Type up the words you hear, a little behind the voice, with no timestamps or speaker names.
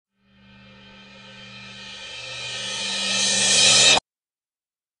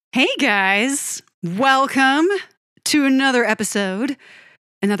Hey guys, welcome to another episode,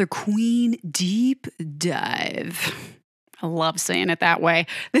 another Queen Deep Dive. I love saying it that way.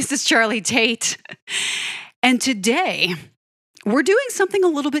 This is Charlie Tate, and today we're doing something a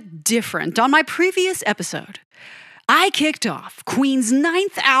little bit different. On my previous episode, I kicked off Queen's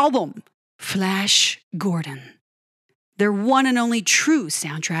 9th album, Flash Gordon, their one and only true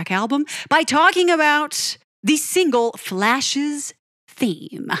soundtrack album, by talking about the single Flash's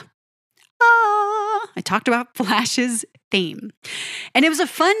theme. I talked about Flash's theme. And it was a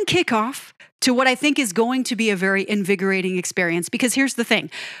fun kickoff to what I think is going to be a very invigorating experience, because here's the thing.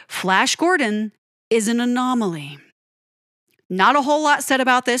 Flash Gordon is an anomaly. Not a whole lot said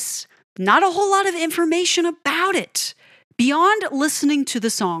about this, not a whole lot of information about it. Beyond listening to the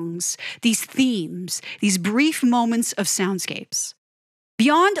songs, these themes, these brief moments of soundscapes,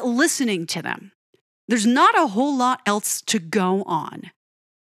 beyond listening to them, there's not a whole lot else to go on.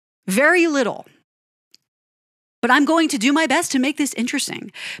 Very little. But I'm going to do my best to make this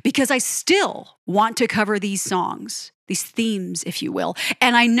interesting because I still want to cover these songs, these themes, if you will,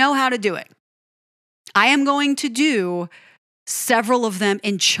 and I know how to do it. I am going to do several of them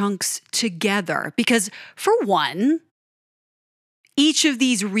in chunks together because, for one, each of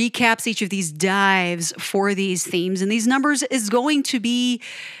these recaps, each of these dives for these themes and these numbers is going to be,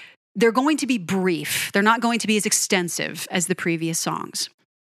 they're going to be brief. They're not going to be as extensive as the previous songs.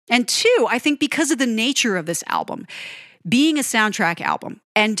 And two, I think because of the nature of this album, being a soundtrack album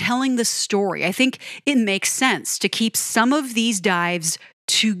and telling the story, I think it makes sense to keep some of these dives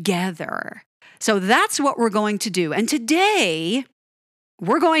together. So that's what we're going to do. And today,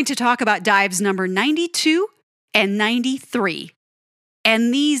 we're going to talk about dives number 92 and 93.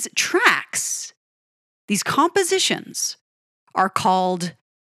 And these tracks, these compositions, are called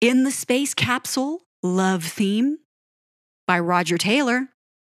In the Space Capsule Love Theme by Roger Taylor,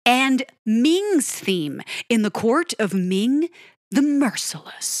 and Ming's Theme, In the Court of Ming the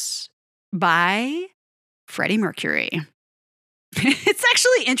Merciless by Freddie Mercury. It's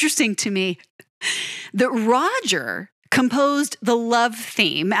actually interesting to me that Roger composed the love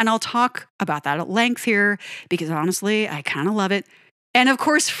theme, and I'll talk about that at length here because honestly, I kind of love it. And of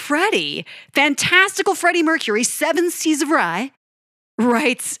course, Freddie, fantastical Freddie Mercury, Seven Seas of Rhye,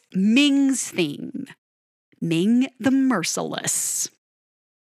 writes Ming's Theme, Ming the Merciless.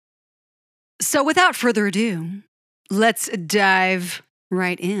 So without further ado, let's dive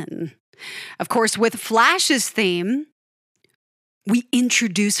right in. Of course, with Flash's theme, we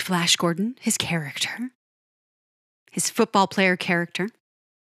introduce Flash Gordon, his character, his football player character,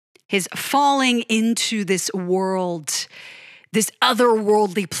 his falling into this world, this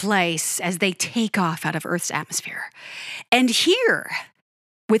otherworldly place as they take off out of Earth's atmosphere. And here,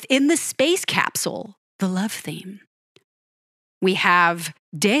 within the space capsule, the love theme, we have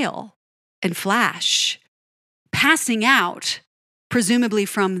Dale and Flash passing out, presumably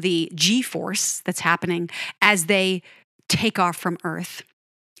from the G-force that's happening as they take off from Earth.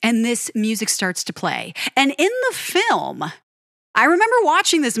 And this music starts to play. And in the film, I remember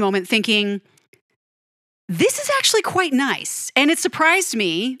watching this moment thinking, this is actually quite nice. And it surprised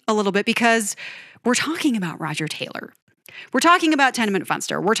me a little bit because we're talking about Roger Taylor. We're talking about Tenement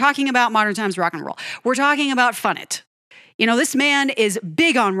Funster. We're talking about Modern Times Rock and Roll. We're talking about Fun It. You know, this man is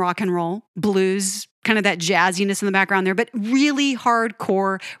big on rock and roll, blues, kind of that jazziness in the background there, but really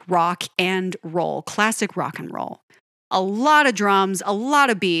hardcore rock and roll, classic rock and roll. A lot of drums, a lot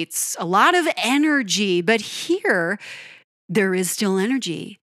of beats, a lot of energy. But here, there is still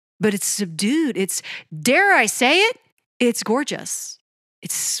energy, but it's subdued. It's, dare I say it, it's gorgeous.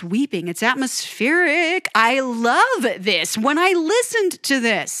 It's sweeping. It's atmospheric. I love this. When I listened to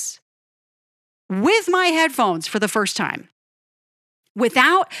this with my headphones for the first time,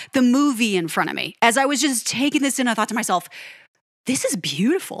 without the movie in front of me, as I was just taking this in, I thought to myself, this is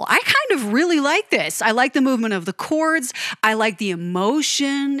beautiful. I kind of really like this. I like the movement of the chords. I like the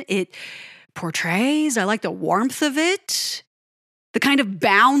emotion it portrays. I like the warmth of it. The kind of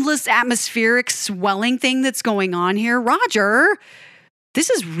boundless atmospheric swelling thing that's going on here. Roger, this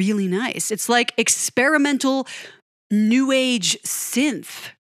is really nice. It's like experimental new age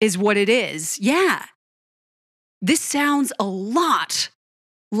synth is what it is. Yeah. This sounds a lot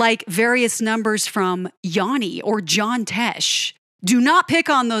like various numbers from Yanni or John Tesh. Do not pick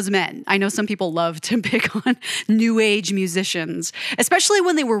on those men. I know some people love to pick on new age musicians, especially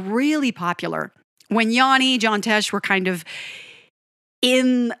when they were really popular. When Yanni, John Tesh were kind of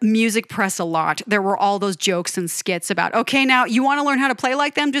in music press a lot, there were all those jokes and skits about, okay, now you want to learn how to play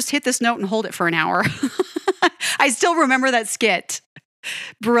like them? Just hit this note and hold it for an hour. I still remember that skit.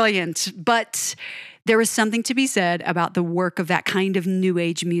 Brilliant. But there is something to be said about the work of that kind of new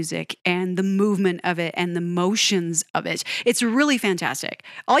age music and the movement of it and the motions of it. It's really fantastic.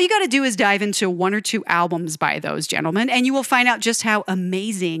 All you got to do is dive into one or two albums by those gentlemen, and you will find out just how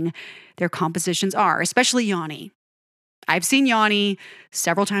amazing their compositions are, especially Yanni. I've seen Yanni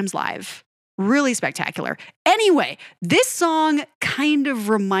several times live. Really spectacular. Anyway, this song kind of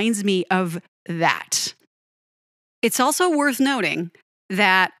reminds me of that. It's also worth noting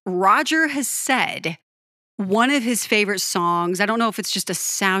that Roger has said one of his favorite songs, I don't know if it's just a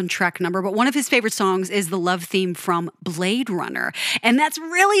soundtrack number, but one of his favorite songs is the love theme from Blade Runner. And that's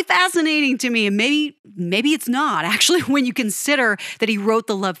really fascinating to me. And maybe it's not, actually, when you consider that he wrote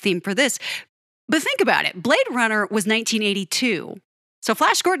the love theme for this. But think about it. Blade Runner was 1982. So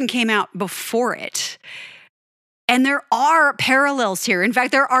Flash Gordon came out before it. And there are parallels here. In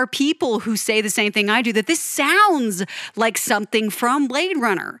fact, there are people who say the same thing I do, that this sounds like something from Blade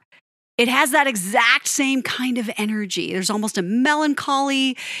Runner. It has that exact same kind of energy. There's almost a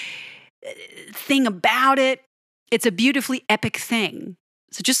melancholy thing about it. It's a beautifully epic thing.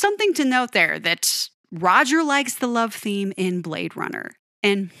 So just something to note there, that Roger likes the love theme in Blade Runner.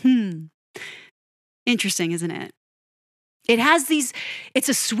 And interesting, isn't it? It has it's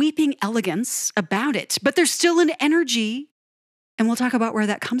a sweeping elegance about it, but there's still an energy, and we'll talk about where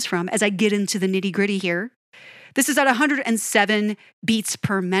that comes from as I get into the nitty-gritty here. This is at 107 beats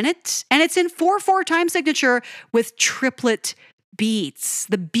per minute, and it's in 4/4 time signature with triplet beats.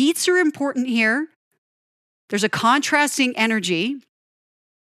 The beats are important here. There's a contrasting energy.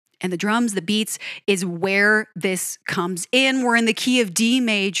 And the drums, the beats, is where this comes in. We're in the key of D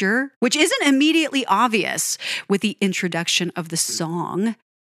major, which isn't immediately obvious with the introduction of the song.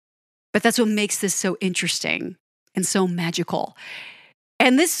 But that's what makes this so interesting and so magical.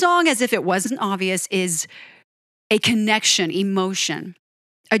 And this song, as if it wasn't obvious, is a connection, emotion,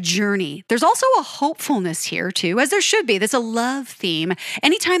 a journey. There's also a hopefulness here too, as there should be. There's a love theme.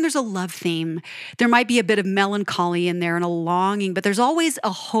 Anytime there's a love theme, there might be a bit of melancholy in there and a longing, but there's always a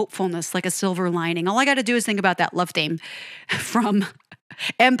hopefulness, like a silver lining. All I got to do is think about that love theme from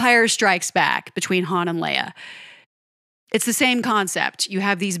Empire Strikes Back between Han and Leia. It's the same concept. You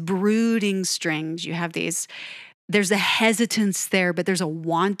have these brooding strings. You have there's a hesitance there, but there's a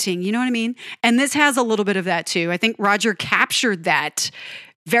wanting. You know what I mean? And this has a little bit of that too. I think Roger captured that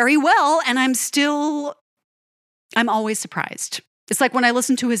very well, and I'm always surprised. It's like when I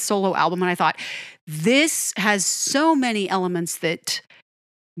listened to his solo album and I thought, this has so many elements that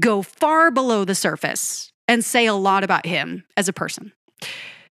go far below the surface and say a lot about him as a person.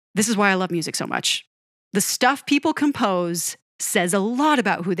 This is why I love music so much. The stuff people compose says a lot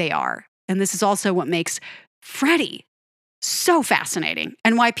about who they are. And this is also what makes Freddie so fascinating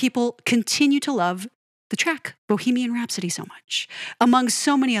and why people continue to love the track Bohemian Rhapsody so much, among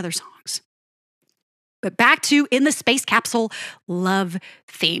so many other songs. But back to In the Space Capsule love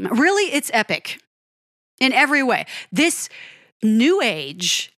theme. Really, it's epic in every way. This new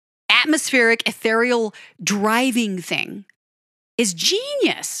age, atmospheric, ethereal driving thing is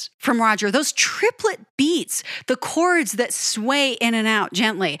genius from Roger. Those triplet beats, the chords that sway in and out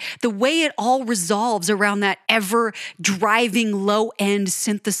gently, the way it all resolves around that ever driving low-end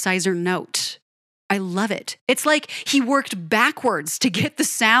synthesizer note. I love it. It's like he worked backwards to get the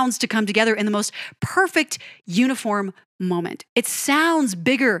sounds to come together in the most perfect uniform moment. It sounds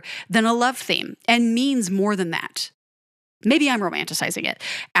bigger than a love theme and means more than that. Maybe I'm romanticizing it.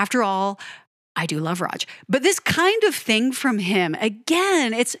 After all, I do love Raj. But this kind of thing from him,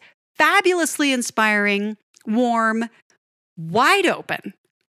 again, it's fabulously inspiring, warm, wide open,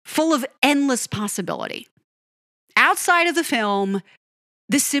 full of endless possibility. Outside of the film,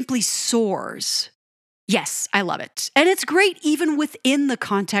 this simply soars. Yes, I love it. And it's great even within the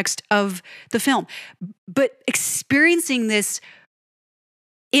context of the film. But experiencing this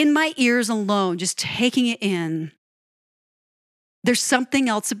in my ears alone, just taking it in, there's something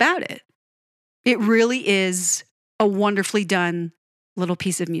else about it. It really is a wonderfully done little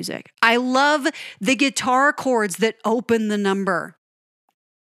piece of music. I love the guitar chords that open the number.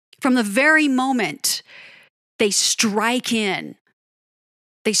 From the very moment they strike in,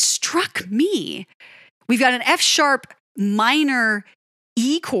 they struck me. We've got an F sharp minor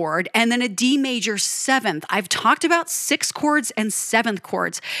E chord and then a D major seventh. I've talked about sixth chords and seventh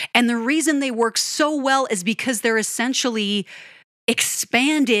chords. And the reason they work so well is because they're essentially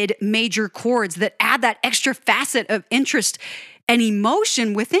expanded major chords that add that extra facet of interest and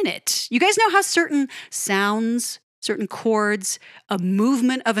emotion within it. You guys know how certain sounds, certain chords, a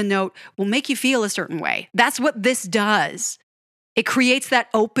movement of a note will make you feel a certain way. That's what this does. It creates that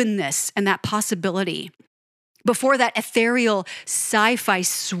openness and that possibility. before that ethereal sci-fi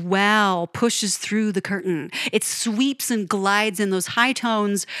swell pushes through the curtain. It sweeps and glides in those high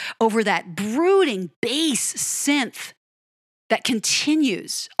tones over that brooding bass synth that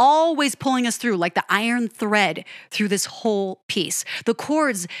continues, always pulling us through like the iron thread through this whole piece. The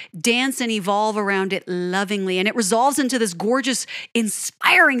chords dance and evolve around it lovingly, and it resolves into this gorgeous,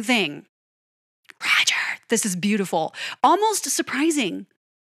 inspiring thing. Roger, this is beautiful, almost surprising.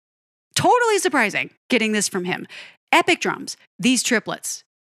 Totally surprising getting this from him. Epic drums, these triplets.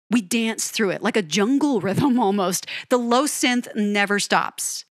 We dance through it like a jungle rhythm almost. The low synth never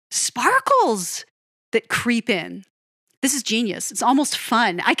stops. Sparkles that creep in. This is genius. It's almost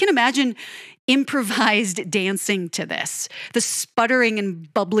fun. I can imagine improvised dancing to this. The sputtering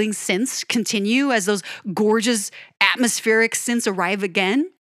and bubbling synths continue as those gorgeous atmospheric synths arrive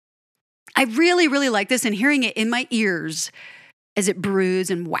again. I really, really like this, and hearing it in my ears as it broods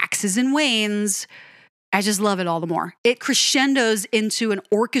and waxes and wanes, I just love it all the more. It crescendos into an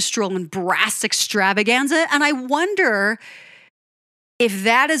orchestral and brass extravaganza, and I wonder if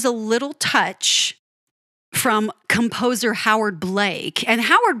that is a little touch from composer Howard Blake. And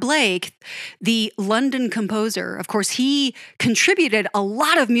Howard Blake, the London composer, of course, he contributed a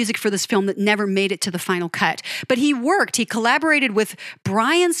lot of music for this film that never made it to the final cut. But he collaborated with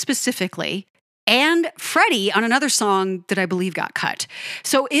Brian specifically and Freddie on another song that I believe got cut.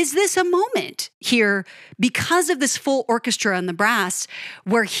 So is this a moment here, because of this full orchestra and the brass,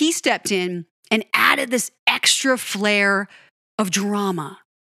 where he stepped in and added this extra flair of drama?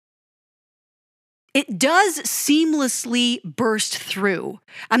 It does seamlessly burst through.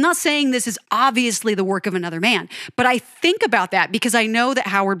 I'm not saying this is obviously the work of another man, but I think about that because I know that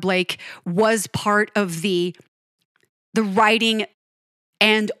Howard Blake was part of the writing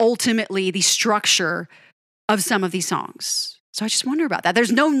and ultimately the structure of some of these songs. So I just wonder about that.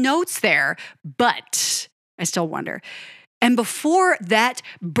 There's no notes there, but I still wonder. And before that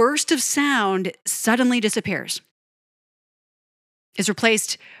burst of sound suddenly disappears, is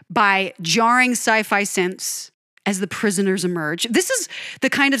replaced by jarring sci-fi synths as the prisoners emerge. This is the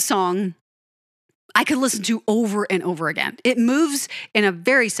kind of song I could listen to over and over again. It moves in a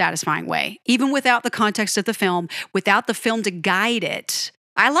very satisfying way, even without the context of the film, without the film to guide it.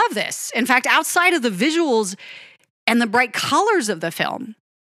 I love this. In fact, outside of the visuals and the bright colors of the film,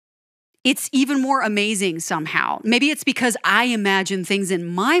 it's even more amazing somehow. Maybe it's because I imagine things in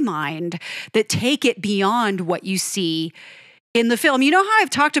my mind that take it beyond what you see in the film. You know how I've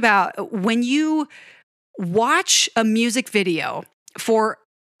talked about when you watch a music video for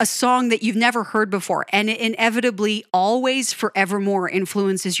a song that you've never heard before, and it inevitably always forevermore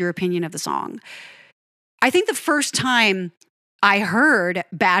influences your opinion of the song. I think the first time I heard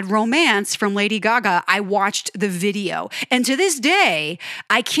Bad Romance from Lady Gaga, I watched the video. And to this day,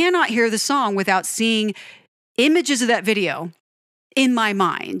 I cannot hear the song without seeing images of that video in my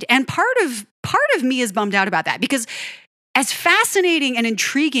mind. And part of me is bummed out about that, because as fascinating and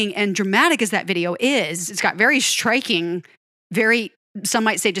intriguing and dramatic as that video is, it's got very striking, very, some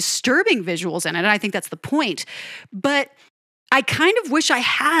might say, disturbing visuals in it. And I think that's the point. But I kind of wish I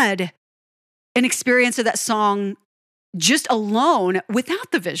had an experience of that song just alone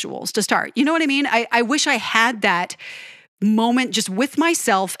without the visuals to start. You know what I mean? I wish I had that moment just with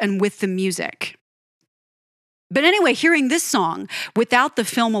myself and with the music. But anyway, hearing this song without the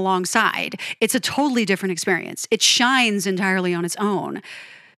film alongside, it's a totally different experience. It shines entirely on its own.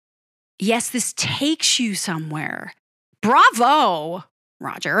 Yes, this takes you somewhere. Bravo,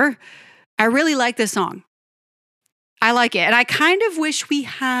 Roger. I really like this song. I like it. And I kind of wish we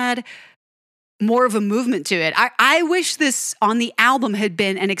had more of a movement to it. I wish this on the album had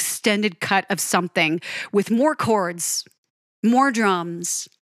been an extended cut of something with more chords, more drums,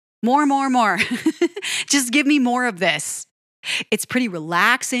 more. Just give me more of this. It's pretty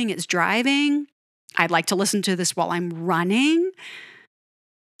relaxing. It's driving. I'd like to listen to this while I'm running.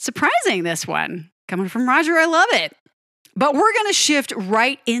 Surprising, this one. Coming from Roger, I love it. But we're going to shift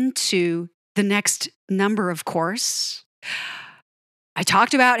right into the next number, of course. I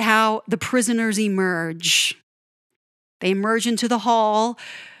talked about how the prisoners emerge. They emerge into the hall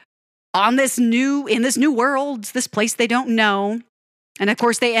in this new world, this place they don't know. And of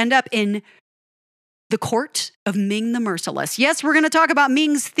course, they end up in the court of Ming the Merciless. Yes, we're going to talk about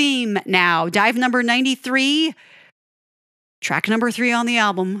Ming's theme now. Dive number 93, track number 3 on the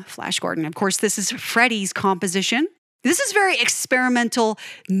album, Flash Gordon. Of course, this is Freddie's composition. This is very experimental,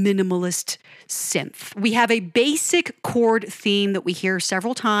 minimalist synth. We have a basic chord theme that we hear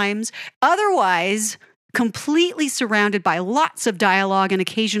several times. Otherwise, completely surrounded by lots of dialogue and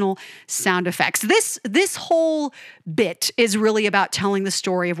occasional sound effects. This whole bit is really about telling the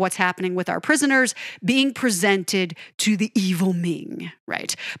story of what's happening with our prisoners being presented to the evil Ming,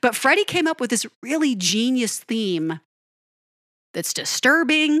 right? But Freddie came up with this really genius theme that's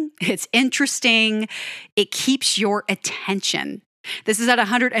disturbing, it's interesting, it keeps your attention. This is at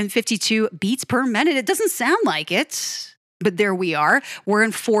 152 beats per minute. It doesn't sound like it, but there we are. We're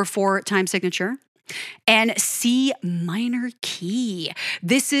in 4/4 time signature. And C minor key.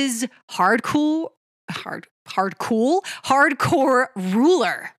 This is hardcore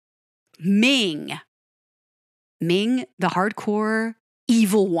ruler. Ming. Ming, the hardcore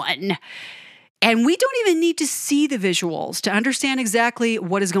evil one. And we don't even need to see the visuals to understand exactly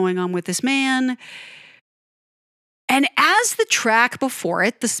what is going on with this man. And as the track before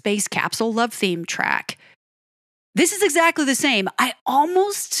it, the Space Capsule Love Theme track, this is exactly the same. I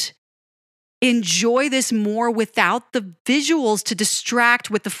almost enjoy this more without the visuals to distract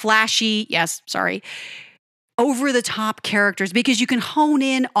with the flashy, over the top characters, because you can hone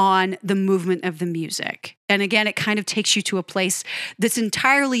in on the movement of the music. And again, it kind of takes you to a place that's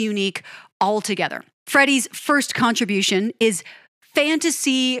entirely unique altogether. Freddie's first contribution is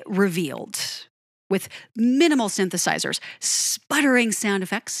Fantasy Revealed, with minimal synthesizers, sputtering sound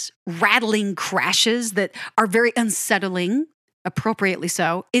effects, rattling crashes that are very unsettling, appropriately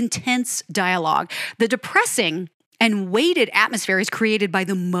so, intense dialogue. The depressing and weighted atmosphere is created by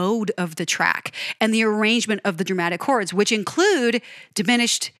the mode of the track and the arrangement of the dramatic chords, which include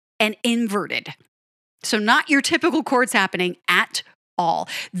diminished and inverted. So not your typical chords happening at all.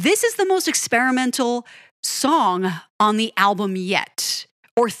 This is the most experimental song on the album yet,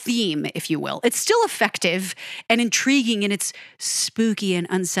 or theme, if you will. It's still effective and intriguing in its spooky and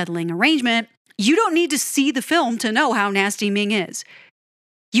unsettling arrangement. You don't need to see the film to know how nasty Ming is.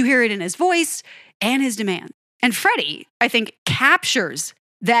 You hear it in his voice and his demand. And Freddie, I think, captures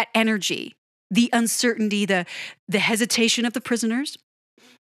that energy, the uncertainty, the hesitation of the prisoners,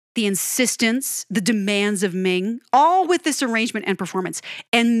 the insistence, the demands of Ming, all with this arrangement and performance.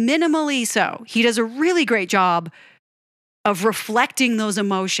 And minimally so. He does a really great job of reflecting those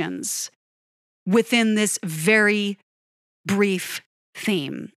emotions within this very brief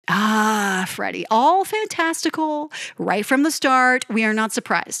theme. Freddie, all fantastical, right from the start. We are not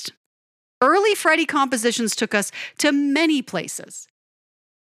surprised. Early Freddie compositions took us to many places,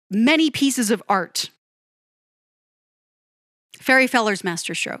 many pieces of art. Fairy Feller's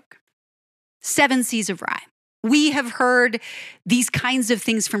Masterstroke, Seven Seas of Rhye. We have heard these kinds of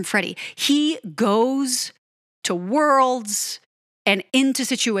things from Freddie. He goes to worlds and into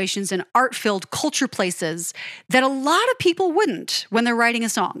situations and art-filled culture places that a lot of people wouldn't when they're writing a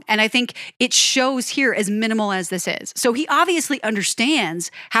song. And I think it shows here, as minimal as this is. So he obviously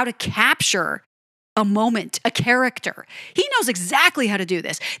understands how to capture a moment, a character. He knows exactly how to do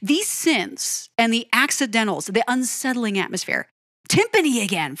this. These synths and the accidentals, the unsettling atmosphere. Timpani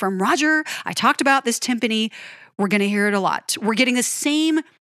again from Roger. I talked about this timpani. We're going to hear it a lot. We're getting the same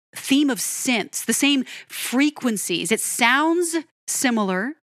theme of synths, the same frequencies. It sounds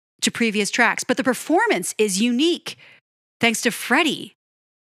similar to previous tracks, but the performance is unique thanks to Freddie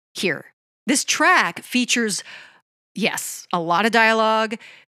here. This track features, yes, a lot of dialogue.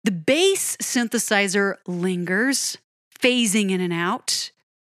 The bass synthesizer lingers, phasing in and out,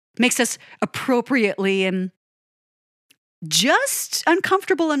 makes us appropriately and just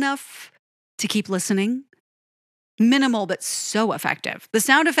uncomfortable enough to keep listening. Minimal, but so effective. The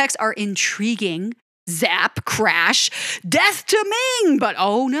sound effects are intriguing. Zap, crash, death to Ming! But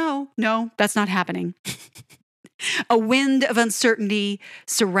oh no, that's not happening. A wind of uncertainty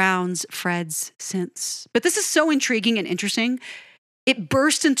surrounds Fred's synths. But this is so intriguing and interesting. It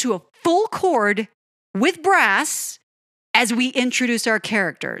bursts into a full chord with brass as we introduce our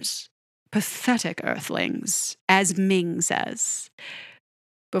characters. Pathetic earthlings, as Ming says,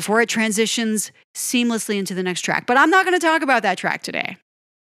 before it transitions seamlessly into the next track. But I'm not going to talk about that track today.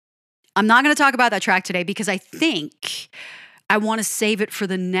 Because I think I want to save it for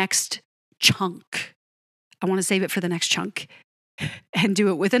the next chunk. And do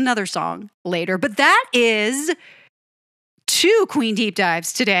it with another song later. But that is 2 Queen Deep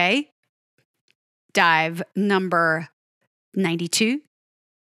Dives today. Dive number 92,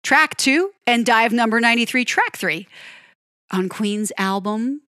 track 2, and dive number 93, track 3 on Queen's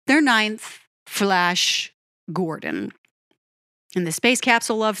album, their 9th, Flash Gordon. And the Space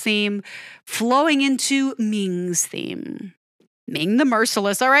Capsule Love theme flowing into Ming's theme. Ming the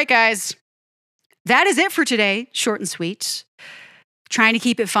Merciless. All right, guys. That is it for today. Short and sweet. Trying to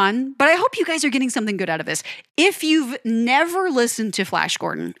keep it fun, but I hope you guys are getting something good out of this. If you've never listened to Flash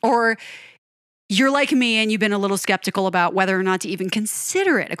Gordon, or you're like me and you've been a little skeptical about whether or not to even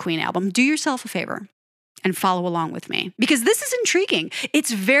consider it a Queen album, do yourself a favor and follow along with me, because this is intriguing.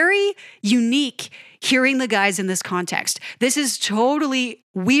 It's very unique hearing the guys in this context. This is totally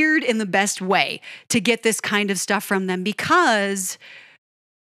weird in the best way to get this kind of stuff from them, because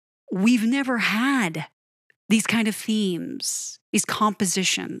we've never had these kind of themes, these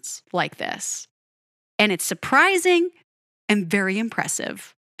compositions like this. And it's surprising and very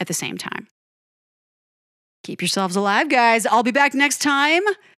impressive at the same time. Keep yourselves alive, guys. I'll be back next time.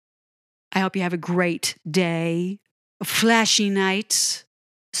 I hope you have a great day, a flashy night,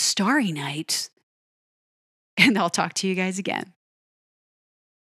 starry night, and I'll talk to you guys again.